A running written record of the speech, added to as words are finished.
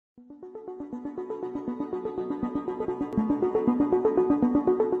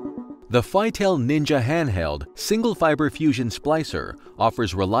The Fitel Ninja handheld single-fiber fusion splicer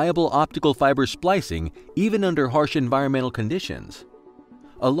offers reliable optical fiber splicing even under harsh environmental conditions.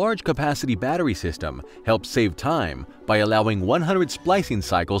 A large capacity battery system helps save time by allowing 100 splicing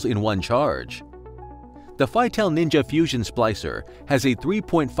cycles in one charge. The Fitel Ninja Fusion Splicer has a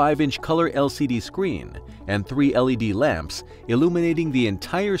 3.5-inch color LCD screen and 3 LED lamps illuminating the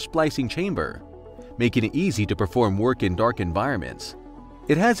entire splicing chamber, making it easy to perform work in dark environments.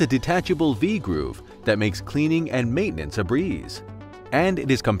 It has a detachable V-groove that makes cleaning and maintenance a breeze. And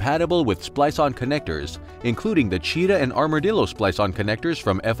it is compatible with Splice-On connectors, including the Cheetah and Armadillo Splice-On connectors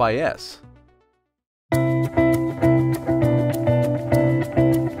from FIS.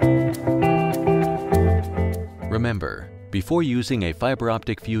 Remember, before using a fiber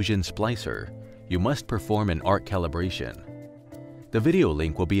optic fusion splicer, you must perform an ARC calibration. The video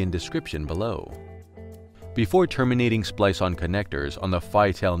link will be in description below. Before terminating Splice-On connectors on the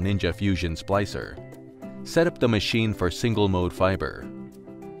Fitel Ninja Fusion Splicer, set up the machine for single mode fiber.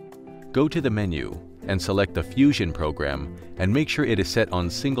 Go to the menu and select the Fusion program and make sure it is set on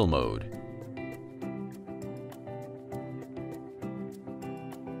single mode.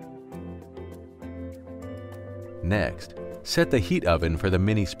 Next, set the heat oven for the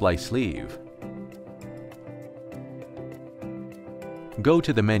mini splice sleeve. Go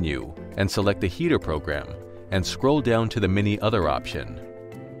to the menu and select the heater program and scroll down to the mini other option.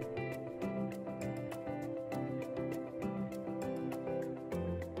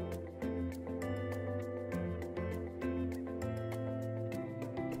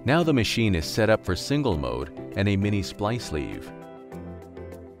 Now the machine is set up for single mode and a mini splice sleeve.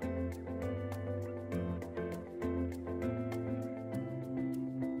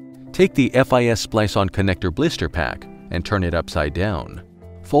 Take the FIS Splice-On connector blister pack and turn it upside down.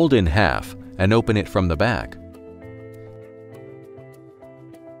 Fold in half and open it from the back.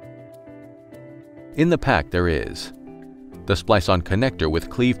 In the pack there is the Splice-On connector with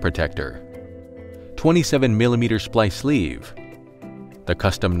cleave protector, 27mm splice sleeve, the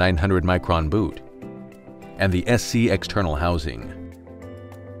custom 900-micron boot, and the SC external housing.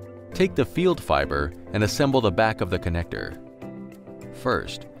 Take the field fiber and assemble the back of the connector.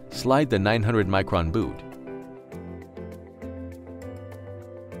 First, slide the 900-micron boot.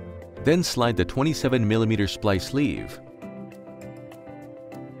 Then slide the 27mm splice sleeve.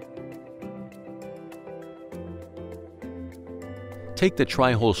 Take the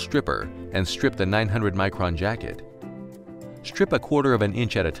tri-hole stripper and strip the 900-micron jacket. Strip 1/4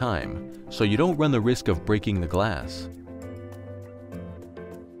 inch at a time so you don't run the risk of breaking the glass.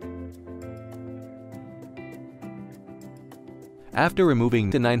 After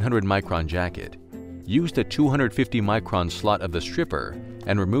removing the 900-micron jacket, use the 250-micron slot of the stripper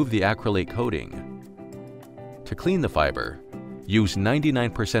and remove the acrylate coating. To clean the fiber, use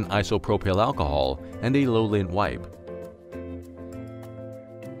 99% isopropyl alcohol and a low-lint wipe.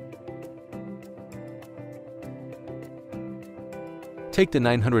 Take the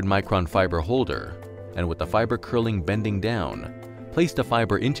 900-micron fiber holder, and with the fiber curling bending down, place the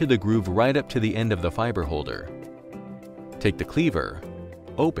fiber into the groove right up to the end of the fiber holder. Take the cleaver,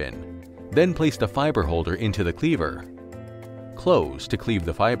 open, then place the fiber holder into the cleaver. Close to cleave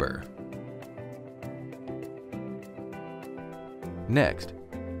the fiber. Next,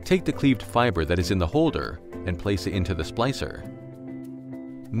 take the cleaved fiber that is in the holder and place it into the splicer.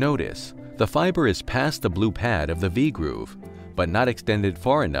 Notice, the fiber is past the blue pad of the V-groove, but not extended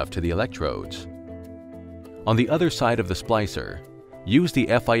far enough to the electrodes. On the other side of the splicer, use the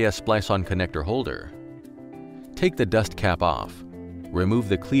FIS Splice-On connector holder. Take the dust cap off, remove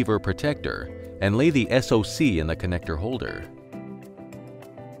the cleaver protector, and lay the SOC in the connector holder.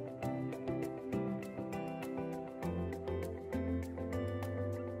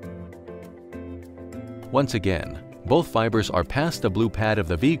 Once again, both fibers are past the blue pad of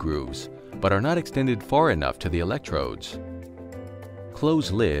the V-grooves, but are not extended far enough to the electrodes.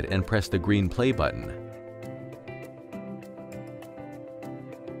 Close lid and press the green play button.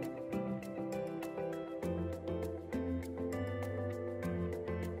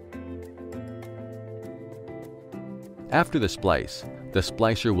 After the splice, the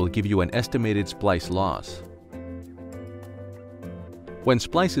splicer will give you an estimated splice loss. When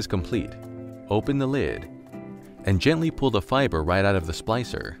splice is complete, open the lid and gently pull the fiber right out of the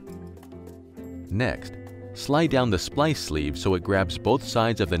splicer. Next, slide down the splice sleeve so it grabs both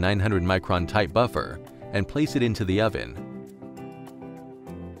sides of the 900-micron tight buffer and place it into the oven.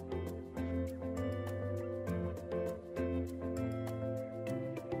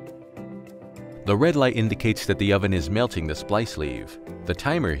 The red light indicates that the oven is melting the splice sleeve. The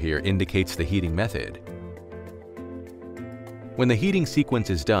timer here indicates the heating method. When the heating sequence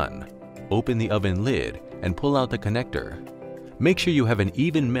is done, open the oven lid and pull out the connector. Make sure you have an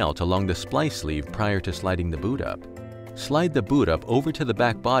even melt along the splice sleeve prior to sliding the boot up. Slide the boot up over to the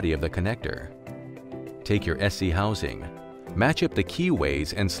back body of the connector. Take your SC housing, match up the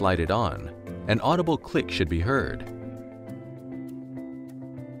keyways and slide it on. An audible click should be heard.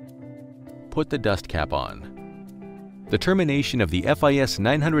 Put the dust cap on. The termination of the FIS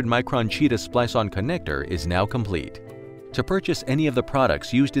 900µm Cheetah Splice On Connector is now complete. To purchase any of the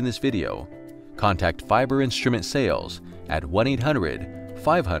products used in this video, contact Fiber Instrument Sales at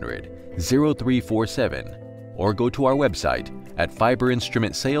 1-800-500-0347 or go to our website at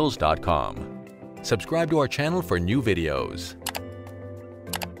fiberinstrumentsales.com. Subscribe to our channel for new videos.